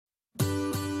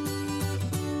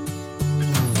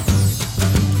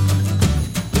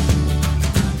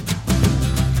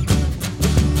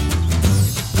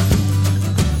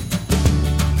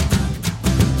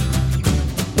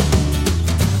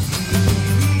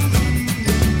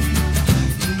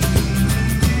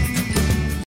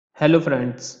Hello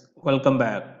friends, welcome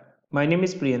back. My name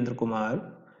is Priyendra Kumar,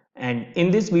 and in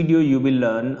this video you will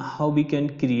learn how we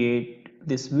can create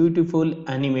this beautiful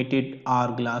animated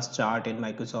hourglass chart in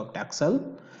Microsoft Excel.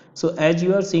 So as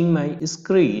you are seeing my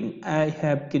screen, I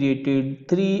have created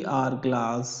three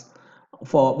hourglass,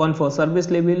 for one for service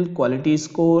level, quality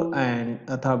score, and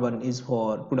a third one is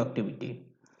for productivity.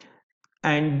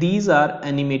 And these are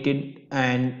animated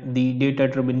and the data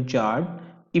driven chart.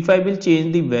 If I will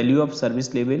change the value of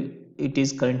service level, it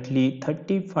is currently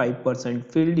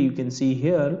 35% filled. You can see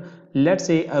here, let's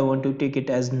say I want to take it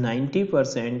as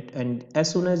 90%, and as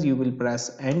soon as you will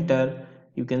press enter,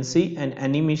 you can see an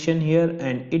animation here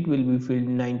and it will be filled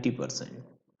 90%.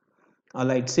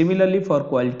 Alright, similarly for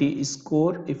quality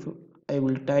score, if I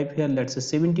will type here, let's say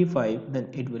 75, then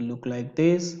it will look like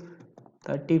this.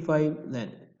 35,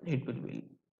 then it will be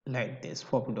like this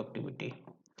for productivity.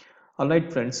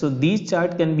 Alright friends, so these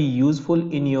chart can be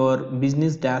useful in your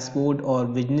business dashboard or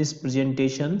business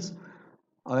presentations.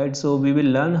 Alright, so we will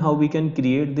learn how we can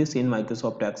create this in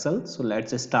Microsoft Excel. So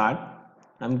let's start.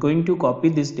 I'm going to copy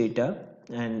this data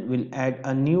and we'll add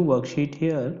a new worksheet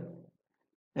here,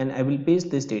 and I will paste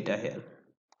this data here.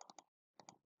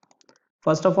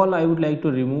 First of all, I would like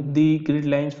to remove the grid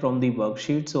lines from the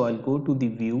worksheet, so I'll go to the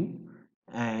view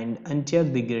and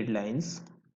uncheck the grid lines.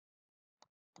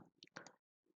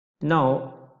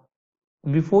 Now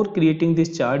before creating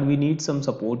this chart, we need some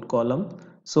support column,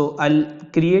 so I'll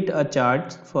create a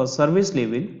chart for service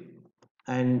level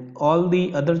and all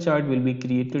the other chart will be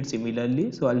created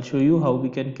similarly. So I'll show you how we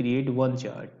can create one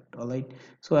chart. All right,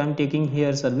 so I'm taking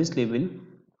here service level.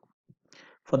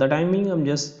 For the timing, I'm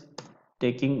just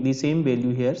taking the same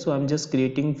value here, so I'm just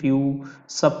creating few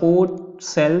support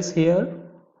cells here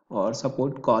or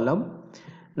support column.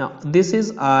 Now this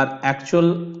is our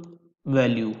actual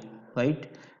value,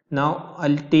 right? Now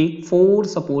I'll take four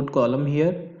support column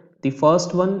here. The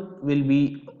first one will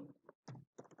be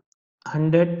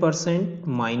 100%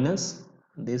 minus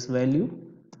this value,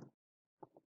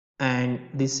 and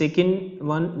the second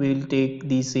one will take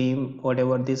the same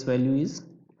whatever this value is.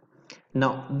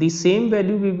 Now the same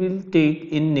value we will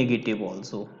take in negative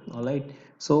also. All right,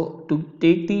 so to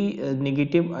take the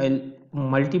negative, I'll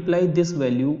multiply this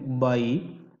value by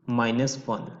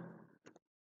 -1,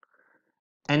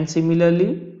 and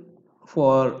similarly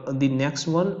for the next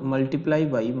one, multiply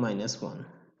by -1.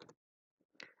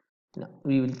 Now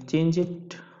we will change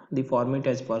it the format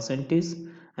as percentage,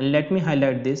 and let me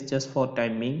highlight this just for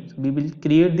timing. We will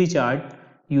create the chart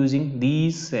using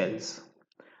these cells.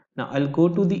 Now I'll go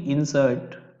to the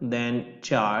insert, then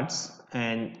charts,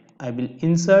 and I will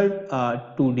insert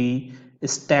a 2D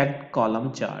stacked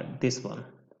column chart, this one.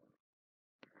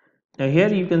 Now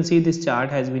here you can see this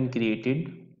chart has been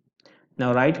created.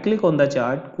 Now right click on the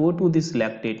chart, go to the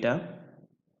select data.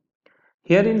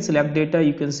 Here in select data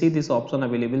you can see this option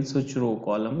available, switch row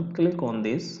column. Click on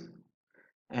this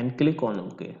and click on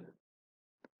OK.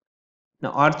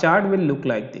 Now our chart will look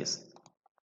like this.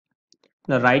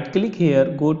 Now right click here,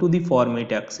 go to the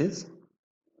format axis,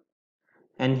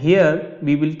 and here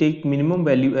we will take minimum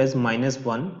value as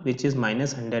 -1, which is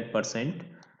 -100%,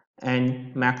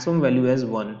 and maximum value as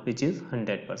 1, which is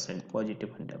 100%, positive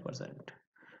 100%,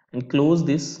 and close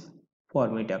this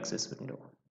format axis window.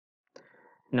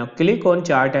 Now click on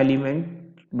chart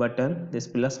element button, this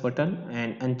plus button,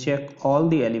 and uncheck all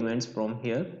the elements from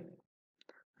here.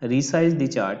 Resize the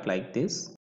chart like this.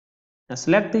 Now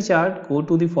select the chart, go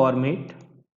to the format,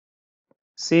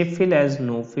 shape fill as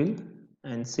no fill,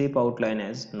 and shape outline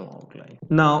as no outline.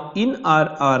 Now in our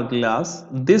hourglass,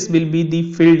 this will be the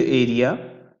filled area.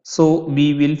 So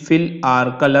we will fill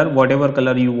our color, whatever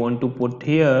color you want to put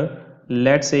here.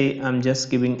 Let's say I'm just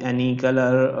giving any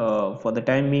color. For the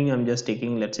timing, I'm just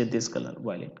taking, let's say, this color,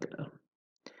 violet color.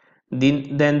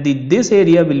 Then this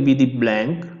area will be the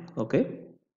blank. Okay,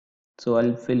 so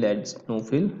I'll fill as no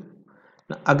fill.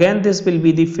 Now again this will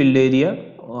be the filled area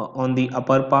on the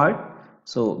upper part,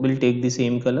 so we'll take the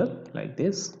same color like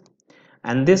this,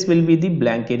 and this will be the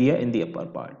blank area in the upper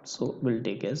part, so we'll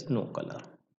take as no color.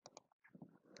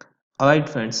 Alright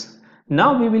friends, now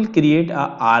we will create a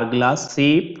hourglass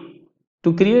shape.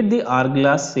 To create the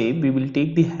hourglass shape, we will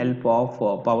take the help of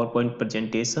PowerPoint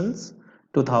presentations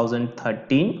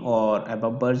 2013 or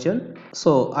above version.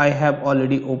 So I have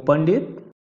already opened it.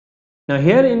 Now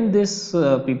here in this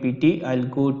PPT, I'll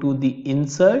go to the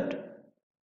insert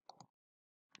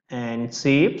and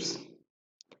shapes.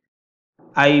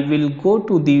 I will go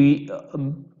to the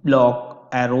block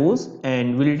arrows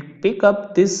and will pick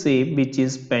up this shape, which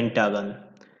is pentagon.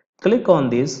 Click on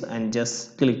this and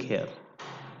just click here.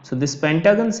 So this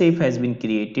pentagon shape has been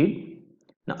created.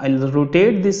 Now I'll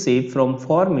rotate this shape from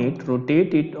format,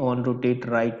 rotate it on rotate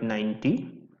right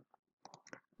 90.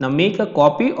 Now make a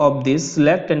copy of this,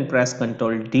 select and press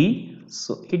Ctrl D.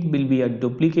 So it will be a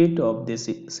duplicate of this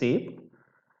shape.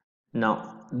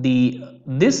 Now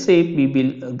this shape we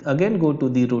will again go to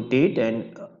the rotate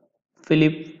and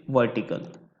flip vertical.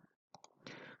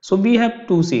 So we have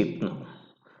two shapes now.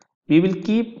 We will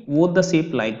keep both the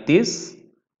shape like this,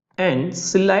 and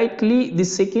slightly the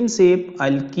second shape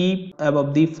I'll keep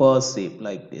above the first shape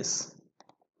like this.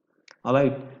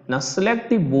 Alright, now select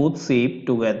the both shape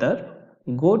together,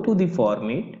 go to the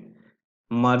format,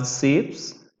 merge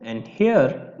shapes, and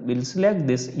here we'll select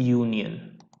this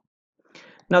union.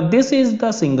 Now this is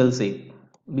the single shape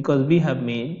because we have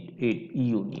made it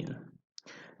union.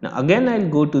 Now again I'll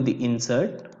go to the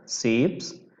insert,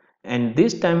 shapes, and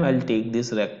this time I'll take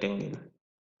this rectangle.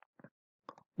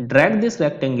 Drag this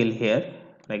rectangle here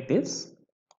like this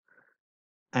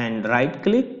and right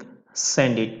click,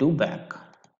 send it to back.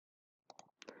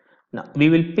 Now we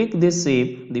will pick this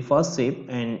shape, the first shape,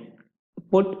 and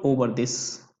put over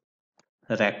this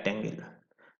rectangle.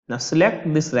 Now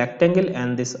select this rectangle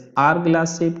and this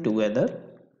hourglass shape together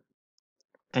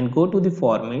and go to the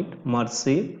format, merge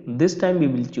shape. This time we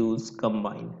will choose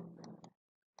combine.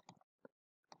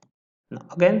 Now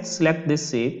again select this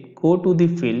shape, go to the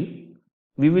fill.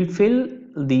 We will fill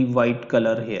the white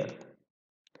color here.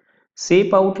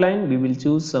 Shape outline, we will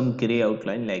choose some gray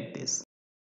outline like this.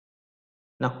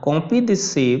 Now copy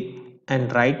this shape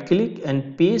and right click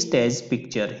and paste as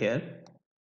picture here.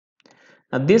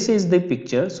 Now this is the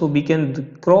picture, so we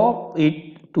can crop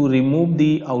it to remove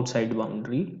the outside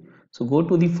boundary. So go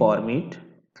to the format,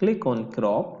 click on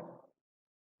crop,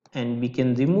 and we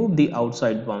can remove the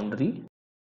outside boundary.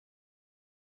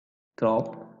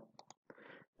 Crop.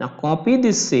 Now copy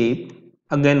this shape,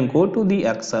 again go to the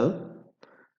Excel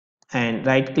and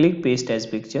right click, paste as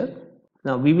picture.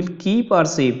 Now we will keep our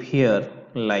shape here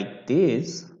like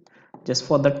this. Just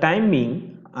for the time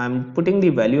being, I'm putting the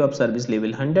value of service level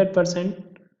 100%.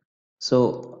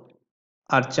 So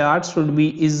our chart should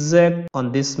be exact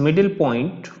on this middle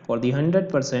point for the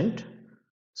 100%.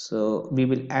 So we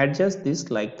will adjust this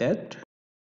like that.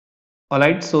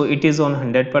 Alright, so it is on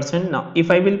 100%. Now if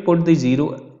I will put the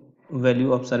 0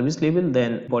 value of service level,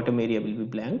 then bottom area will be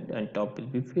blank and top will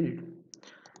be filled.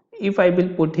 If I will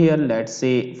put here, let's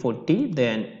say 40,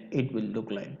 then it will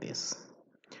look like this.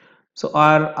 So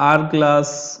our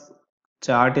hourglass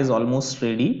chart is almost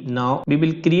ready. Now we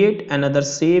will create another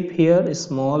shape here, a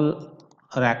small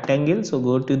rectangle. So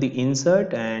go to the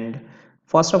insert and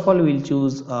first of all we will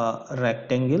choose a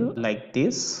rectangle like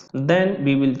this. Then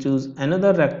we will choose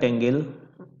another rectangle,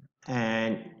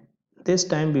 and this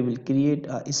time we will create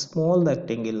a small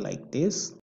rectangle like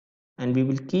this, and we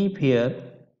will keep here.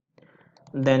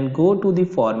 Then go to the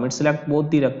format, select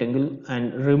both the rectangle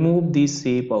and remove the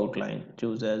shape outline,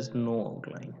 choose as no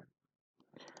outline.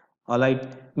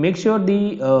 Alright, make sure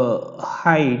the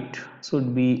height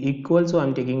should be equal, so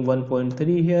I'm taking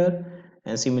 1.3 here,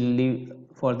 and similarly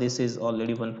for this is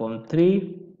already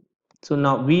 1.3. So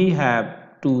now we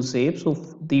have two shapes. So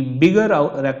the bigger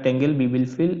rectangle we will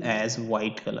fill as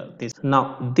white color.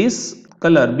 This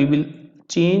color we will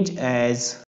change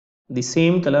as the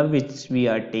same color which we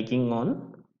are taking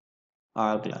on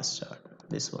hourglass chart,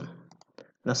 this one.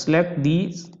 Now select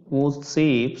these both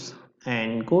shapes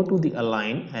and go to the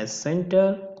align as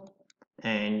center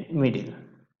and middle.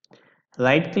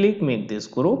 Right click, make this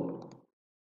group.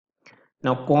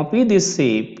 Now copy this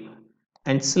shape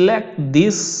and select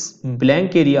this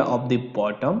blank area of the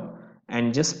bottom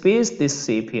and just paste this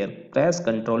shape here. Press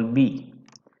Ctrl B.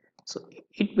 So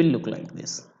it will look like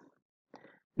this.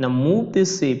 Now move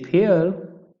this shape here,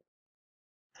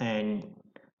 and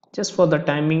just for the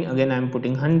timing again I'm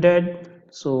putting 100,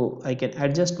 so I can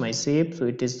adjust my shape so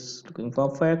it is looking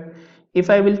perfect. If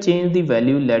I will change the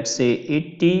value, let's say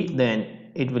 80,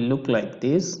 then it will look like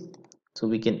this. So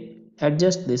we can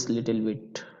adjust this little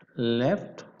bit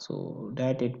left so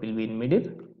that it will be in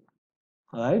middle.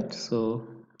 Alright, so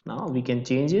now we can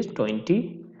change it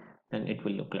 20 and it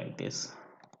will look like this.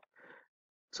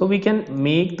 So we can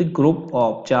make the group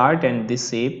of chart and this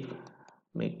shape,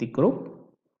 make the group.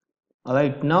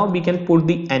 Alright, now we can put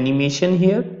the animation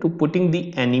here. To putting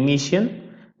the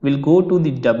animation, we'll go to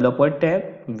the developer tab,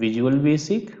 Visual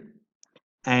Basic,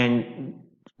 and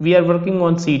we are working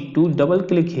on sheet 2. Double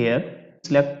click here,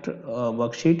 select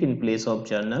worksheet in place of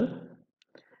journal.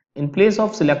 In place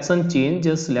of selection change,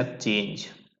 just select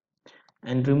change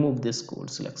and remove this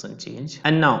code selection change.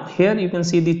 And now here you can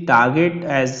see the target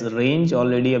as range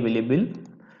already available.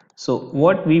 So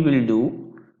what we will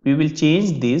do, we will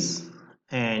change this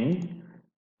and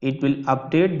it will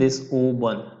update this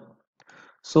O1.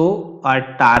 So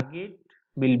our target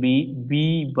will be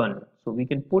B1. So we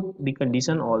can put the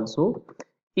condition also,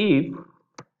 if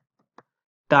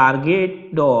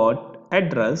target dot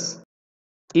address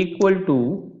equal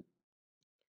to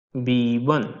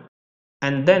B1,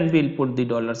 and then we'll put the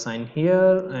dollar sign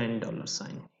here and dollar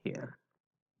sign here.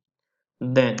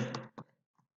 Then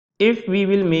if we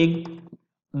will make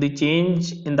the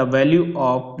change in the value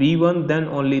of v1, then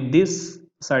only this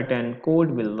certain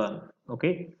code will run.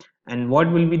 Okay, and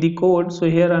what will be the code? So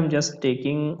here I'm just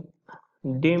taking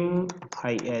dim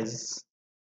I as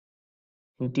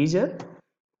integer,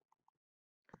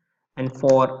 and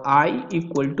for I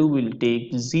equal to will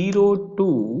take 0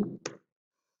 2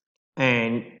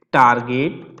 and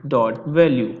target dot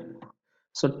value.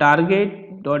 So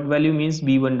target dot value means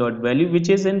b1 dot value, which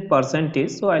is in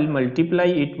percentage, so I'll multiply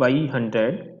it by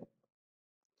 100.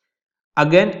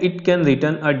 Again it can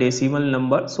return a decimal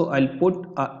number, so I'll put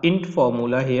a int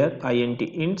formula here,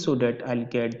 int, so that I'll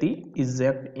get the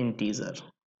exact integer.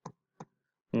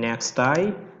 Next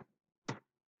I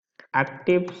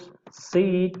active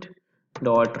seat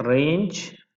dot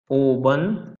range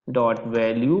o1 dot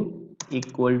value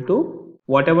equal to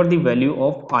whatever the value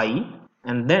of I,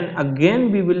 and then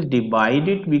again we will divide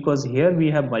it, because here we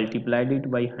have multiplied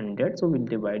it by 100, so we'll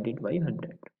divide it by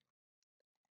 100.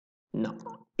 Now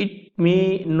it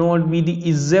may not be the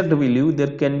exact value,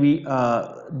 there can be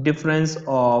a difference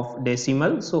of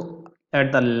decimal, so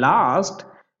at the last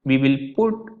we will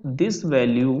put this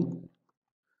value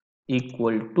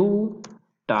equal to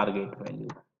target value.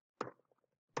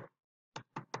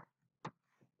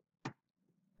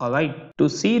 Alright, to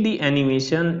see the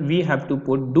animation we have to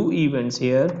put do events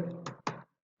here.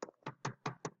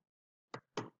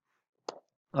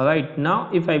 Alright,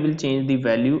 now if I will change the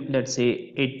value, let's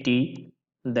say 80,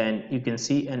 then you can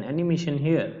see an animation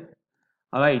here.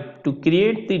 Alright, to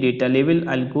create the data label,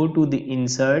 I'll go to the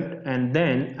insert, and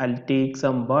then I'll take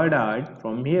some bird art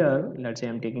from here. Let's say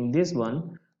I'm taking this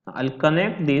one. I'll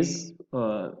connect this,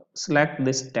 select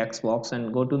this text box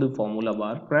and go to the formula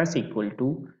bar, press equal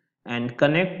to, and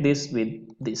connect this with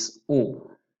this O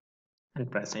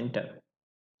and press enter.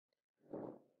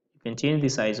 You can change the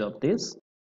size of this,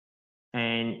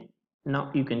 and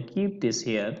now you can keep this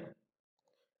here.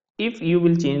 If you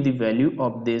will change the value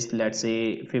of this, let's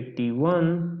say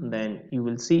 51, then you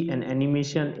will see an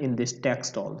animation in this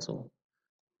text also,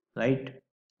 right?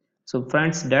 So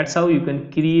friends, that's how you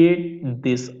can create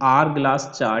this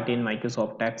hourglass chart in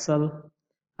Microsoft Excel.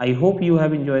 I hope you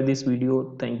have enjoyed this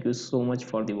video. Thank you so much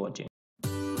for the watching.